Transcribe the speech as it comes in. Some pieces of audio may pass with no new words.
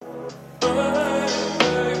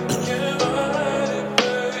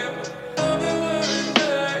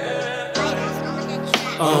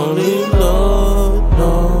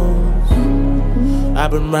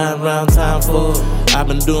I've been riding around town for. I've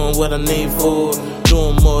been doing what I need for.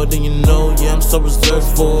 Doing more than you know, yeah, I'm so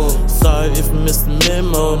reserved for. Sorry if you missed the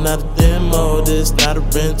memo, not a demo. This not a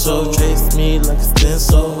rental. Trace me like a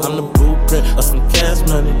stencil. I'm the blueprint of some cash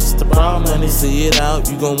money. Just the problem money. See it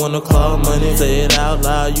out, you gon' wanna call money. Say it out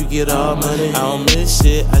loud, you get all money. I don't miss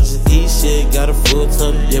shit, I just eat shit. Got a full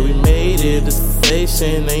tub, yeah, we made it. It's the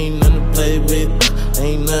station, ain't nothing to play with.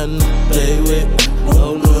 Ain't nothing to play with.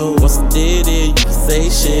 Oh no, once I did it, you can say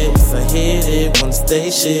shit. Once I hit it, wanna stay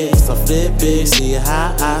shit. Once I flip it, see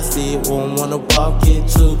how I see it. Won't wanna walk it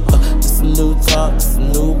too. This a new talk, this a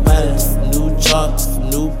new body, this a new chalk, this a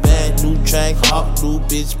new bag, new track, hawk, new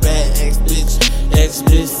bitch, bad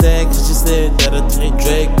ex-bitch sad cause she said that I ain't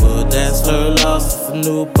Drake, but that's her loss. It's a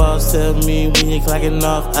new boss, tell me when you're clocking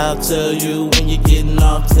off. I'll tell you when you're getting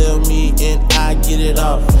off. Tell me and I get it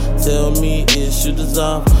off. Tell me it shooters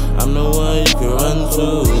off. I'm the one you can run to.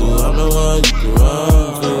 I'm the one you can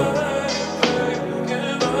run to.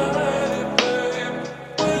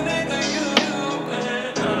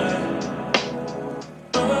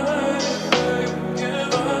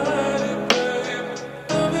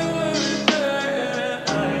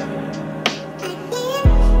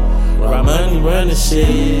 Money running shit.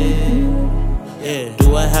 Yeah.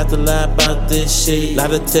 Do I have to lie about this shit? Lie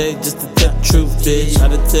to take just to tell the truth, bitch. Lie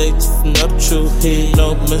to take just enough truth here.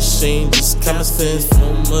 No machine, just common sense.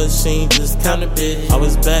 No machine, just count it, bitch.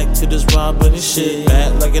 Always back to this raw money shit.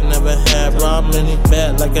 Bad like I never had raw money.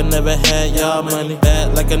 Bad like I never had y'all money.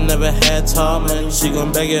 Bad like I never had tall money. She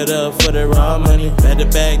gon' bag it up for the raw money. Bad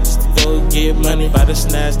it back just to go get money. Buy the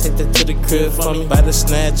snatch, take that to the crib for me. Buy the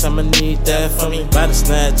snatch, I'ma need that for me. Buy the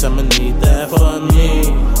snatch, I'ma need that for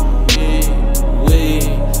me.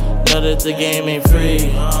 Know that the game ain't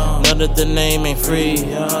free. Know that the name ain't free.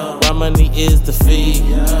 Raw money is the fee.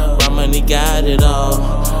 Raw money got it all.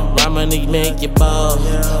 Raw money make you ball.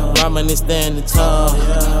 Raw money standing tall.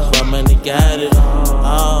 Raw money got it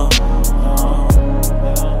all.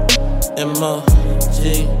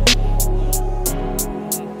 M-O-G.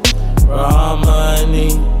 Raw money.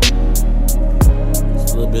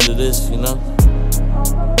 Just a little bit of this, you know.